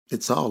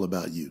It's all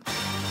about you.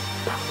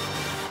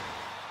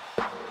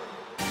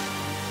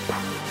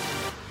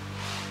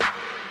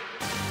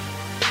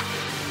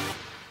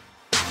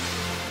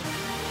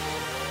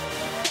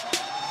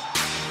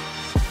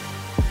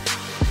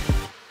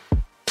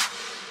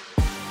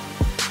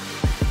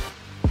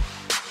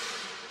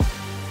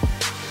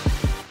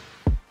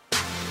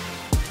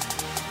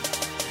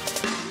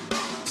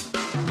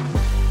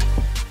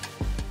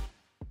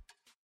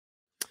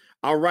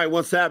 All right,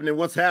 what's happening?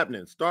 What's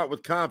happening? Start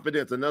with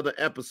confidence, another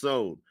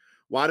episode.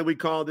 Why do we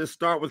call this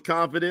Start with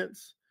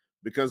Confidence?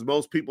 Because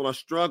most people are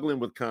struggling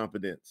with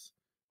confidence.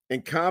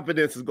 And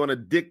confidence is going to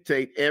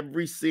dictate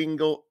every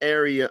single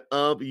area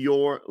of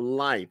your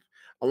life.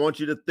 I want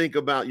you to think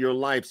about your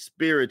life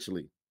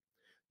spiritually.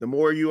 The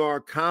more you are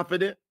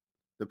confident,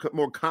 the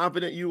more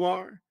confident you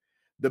are,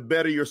 the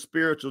better your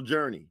spiritual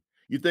journey.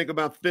 You think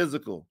about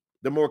physical.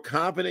 The more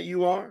confident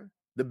you are,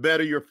 the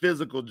better your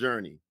physical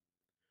journey.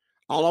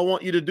 All I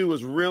want you to do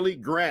is really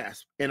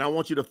grasp, and I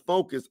want you to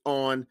focus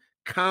on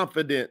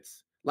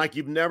confidence like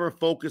you've never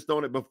focused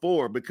on it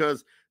before,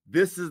 because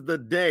this is the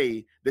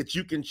day that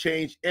you can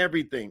change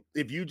everything.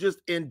 If you just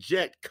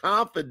inject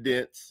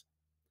confidence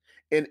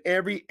in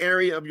every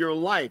area of your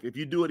life, if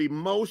you do it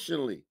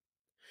emotionally,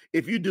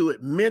 if you do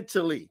it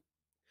mentally,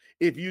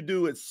 if you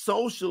do it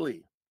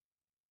socially,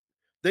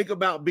 think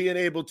about being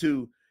able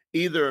to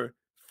either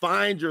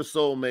find your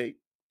soulmate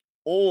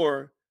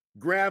or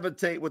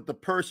gravitate with the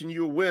person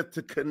you're with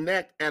to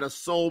connect at a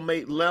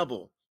soulmate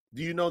level.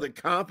 Do you know that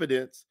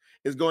confidence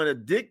is going to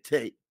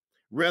dictate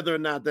whether or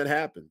not that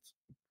happens?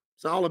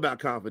 It's all about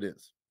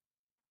confidence.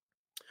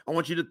 I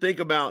want you to think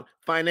about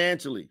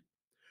financially.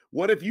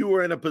 What if you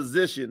were in a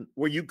position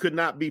where you could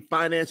not be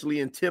financially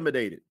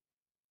intimidated?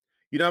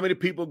 You know how many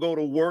people go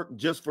to work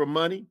just for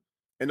money?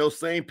 And those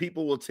same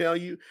people will tell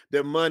you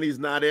that money's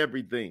not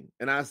everything.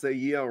 And I say,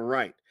 yeah,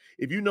 right.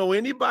 If you know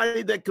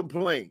anybody that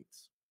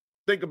complains,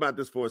 think about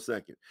this for a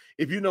second.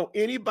 If you know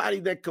anybody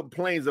that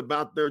complains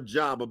about their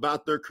job,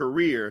 about their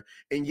career,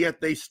 and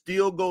yet they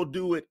still go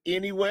do it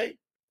anyway,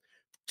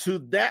 to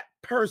that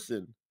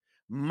person,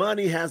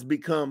 money has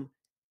become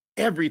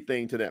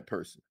everything to that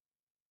person.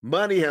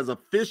 Money has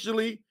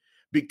officially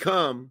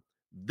become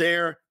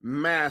their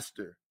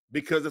master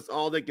because it's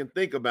all they can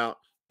think about,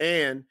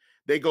 and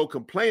they go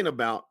complain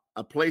about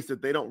a place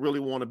that they don't really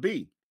want to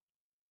be.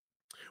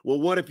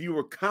 Well, what if you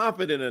were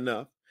confident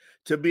enough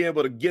to be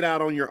able to get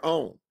out on your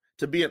own,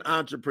 to be an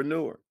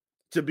entrepreneur,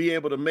 to be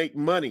able to make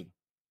money,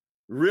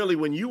 really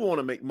when you want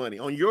to make money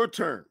on your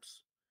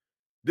terms?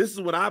 This is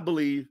what I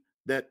believe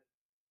that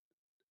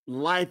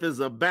life is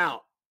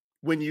about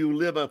when you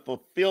live a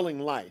fulfilling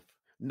life.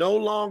 No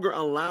longer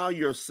allow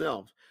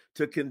yourself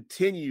to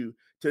continue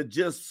to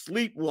just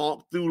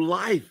sleepwalk through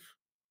life.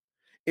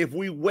 If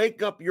we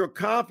wake up your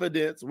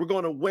confidence, we're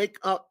going to wake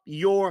up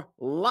your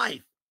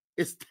life.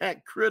 It's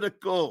that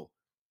critical.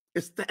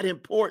 It's that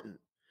important.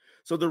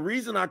 So the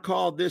reason I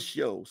call this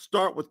show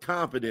Start with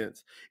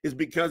Confidence is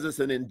because it's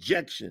an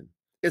injection.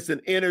 It's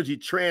an energy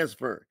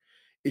transfer.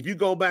 If you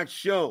go back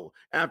show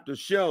after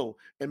show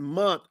and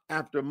month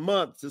after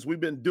month since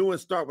we've been doing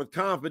Start with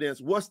Confidence,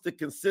 what's the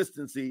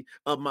consistency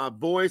of my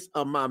voice,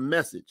 of my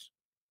message?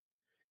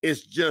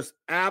 It's just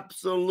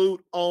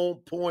absolute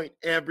on point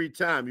every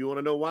time. You want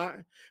to know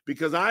why?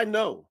 Because I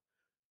know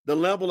the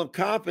level of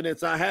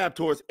confidence I have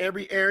towards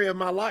every area of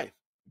my life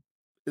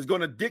is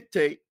going to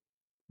dictate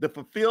the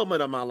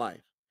fulfillment of my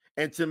life.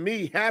 And to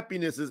me,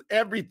 happiness is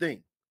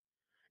everything.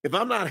 If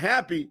I'm not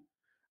happy,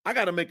 I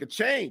got to make a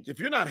change. If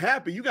you're not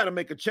happy, you got to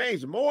make a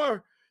change.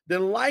 More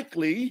than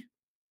likely,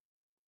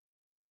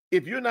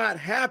 if you're not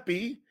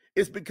happy,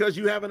 it's because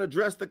you haven't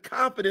addressed the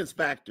confidence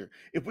factor.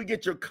 If we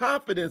get your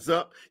confidence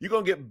up, you're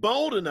going to get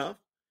bold enough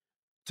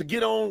to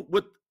get on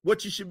with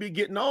what you should be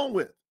getting on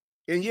with.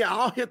 And yeah,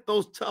 I'll hit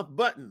those tough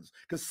buttons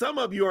because some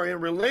of you are in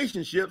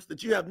relationships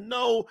that you have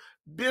no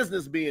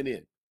business being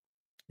in.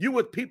 You're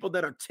with people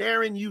that are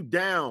tearing you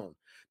down.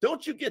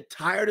 Don't you get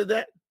tired of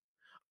that?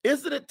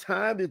 Isn't it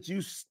time that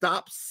you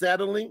stop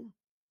settling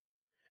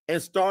and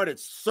started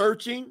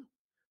searching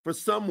for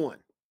someone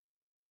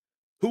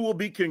who will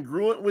be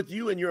congruent with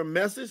you and your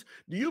message?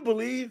 Do you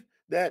believe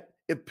that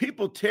if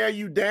people tear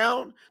you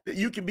down, that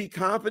you can be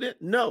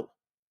confident? No,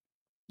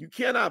 you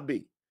cannot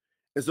be.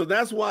 And so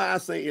that's why I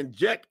say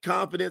inject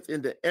confidence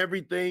into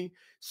everything.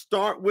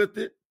 Start with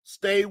it,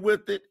 stay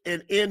with it,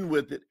 and end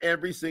with it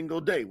every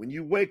single day. When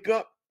you wake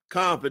up,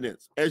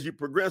 confidence. As you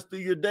progress through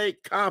your day,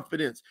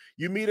 confidence.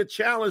 You meet a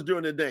challenge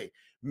during the day,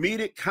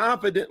 meet it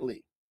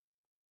confidently.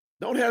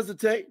 Don't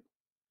hesitate.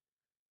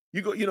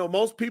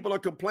 Most people are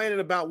complaining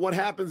about what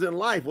happens in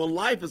life. Well,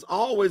 life is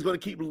always going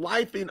to keep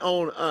lifing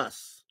on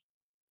us.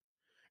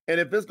 And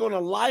if it's going to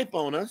life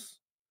on us,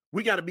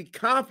 we got to be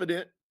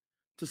confident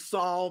to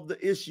solve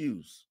the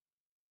issues.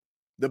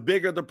 The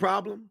bigger the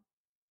problem,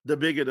 the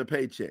bigger the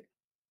paycheck.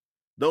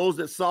 Those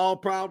that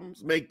solve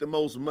problems make the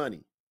most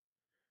money.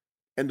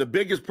 And the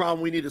biggest problem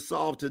we need to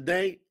solve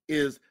today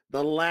is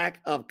the lack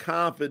of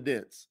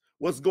confidence.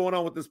 What's going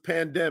on with this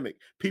pandemic?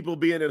 People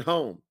being at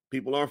home.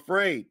 People are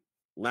afraid.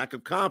 Lack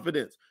of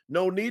confidence.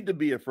 No need to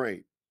be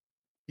afraid.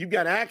 You've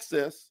got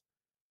access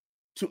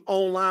to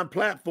online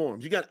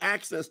platforms. You got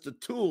access to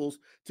tools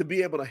to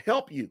be able to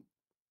help you.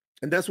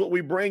 And that's what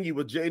we bring you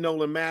with Jay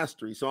Nolan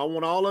Mastery. So I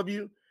want all of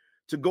you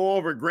to go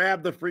over,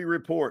 grab the free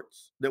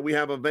reports that we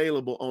have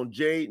available on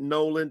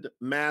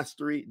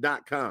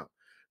jnolandmastery.com.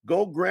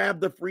 Go grab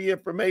the free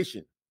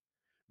information.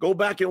 Go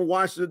back and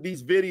watch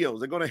these videos.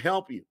 They're going to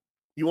help you.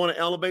 You want to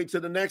elevate to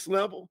the next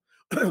level?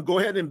 Go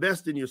ahead and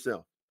invest in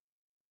yourself.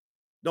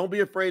 Don't be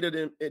afraid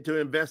to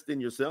invest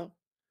in yourself.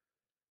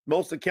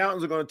 Most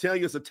accountants are going to tell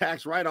you it's a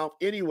tax write-off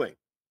anyway.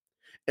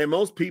 And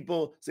most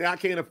people say, I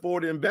can't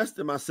afford to invest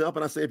in myself.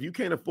 And I say, if you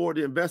can't afford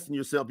to invest in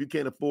yourself, you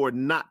can't afford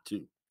not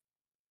to.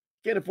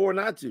 Can't afford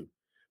not to.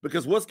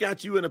 Because what's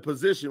got you in a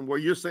position where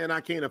you're saying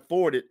I can't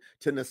afford it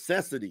to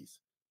necessities?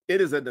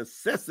 It is a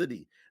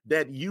necessity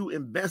that you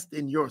invest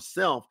in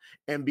yourself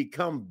and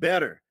become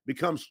better,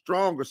 become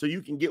stronger so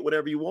you can get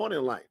whatever you want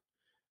in life.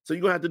 So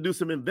you're going to have to do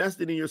some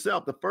investing in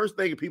yourself. The first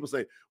thing people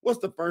say, what's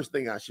the first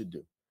thing I should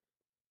do?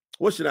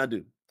 What should I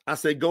do? I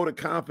say, go to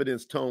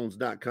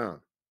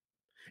confidencetones.com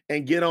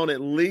and get on at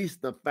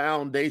least the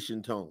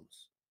foundation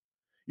tones.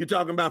 You're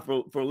talking about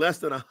for less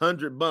than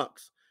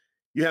 $100,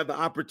 you have the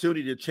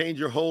opportunity to change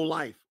your whole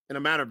life in a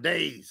matter of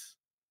days,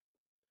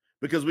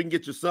 because we can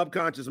get your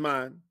subconscious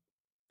mind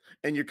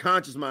and your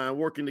conscious mind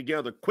working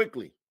together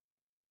quickly.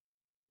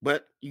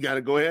 But you got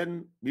to go ahead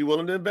and be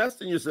willing to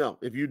invest in yourself.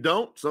 If you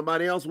don't,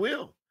 somebody else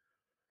will.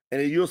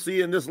 And you'll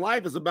see in this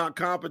life, it's about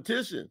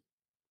competition.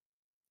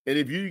 And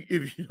if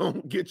you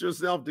don't get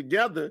yourself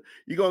together,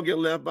 you're going to get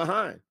left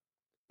behind.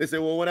 They say,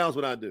 well, what else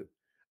would I do?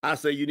 I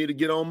say, you need to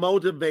get on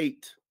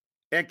Motivate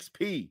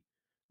XP,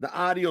 the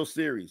audio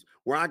series,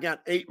 where I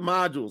got 8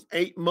 modules,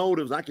 8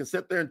 motives. I can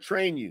sit there and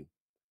train you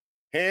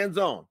hands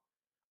on.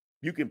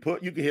 You can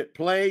hit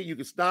play, you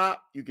can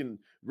stop, you can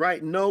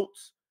write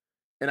notes.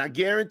 And I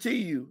guarantee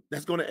you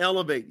that's going to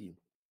elevate you.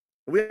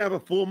 We have a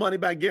full money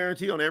back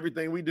guarantee on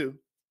everything we do.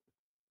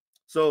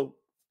 So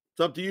it's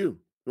up to you.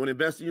 You want to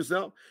invest in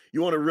yourself?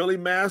 You want to really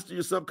master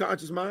your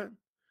subconscious mind?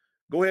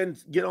 Go ahead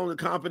and get on the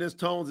Confidence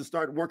Tones and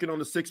start working on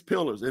the 6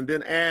 pillars, and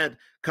then add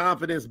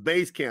Confidence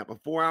Base Camp, a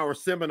 4-hour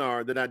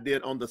seminar that I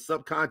did on the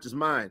subconscious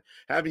mind,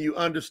 having you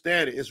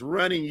understand it. It's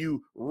running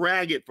you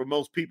ragged for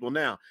most people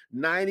now.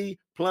 90+%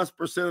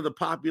 of the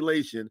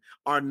population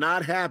are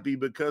not happy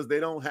because they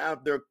don't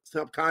have their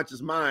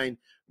subconscious mind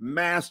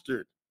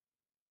mastered.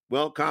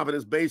 Well,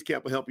 Confidence Base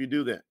Camp will help you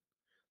do that.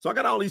 So I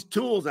got all these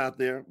tools out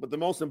there, but the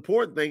most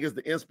important thing is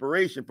the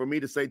inspiration for me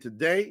to say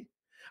today,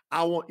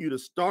 I want you to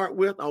start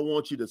with, I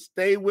want you to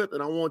stay with,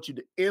 and I want you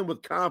to end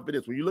with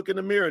confidence. When you look in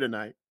the mirror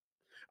tonight,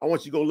 I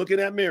want you to go look in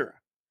that mirror,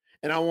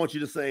 and I want you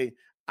to say,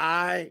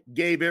 I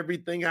gave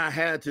everything I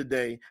had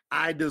today.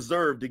 I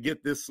deserve to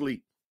get this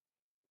sleep.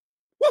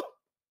 Woo!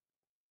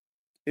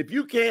 If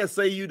you can't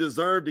say you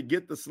deserve to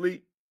get the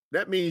sleep,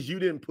 that means you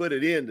didn't put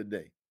it in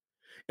today.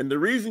 And the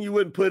reason you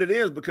wouldn't put it in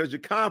is because your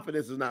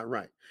confidence is not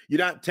right. You're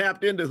not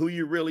tapped into who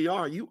you really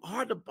are. You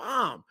are the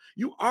bomb.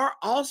 You are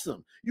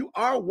awesome. You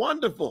are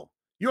wonderful.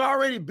 You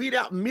already beat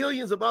out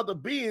millions of other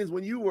beings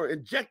when you were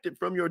injected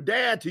from your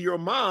dad to your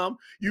mom.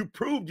 You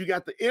proved you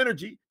got the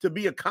energy to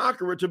be a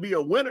conqueror, to be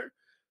a winner,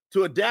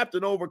 to adapt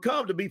and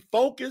overcome, to be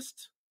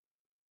focused.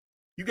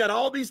 You got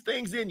all these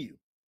things in you.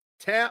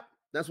 Tap.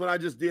 That's what I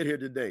just did here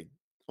today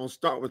on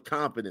Start with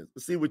Confidence.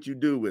 Let's see what you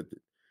do with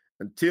it.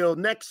 Until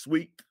next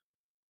week,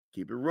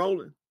 keep it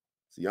rolling.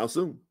 See y'all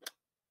soon.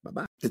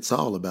 Bye-bye. It's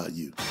all about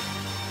you.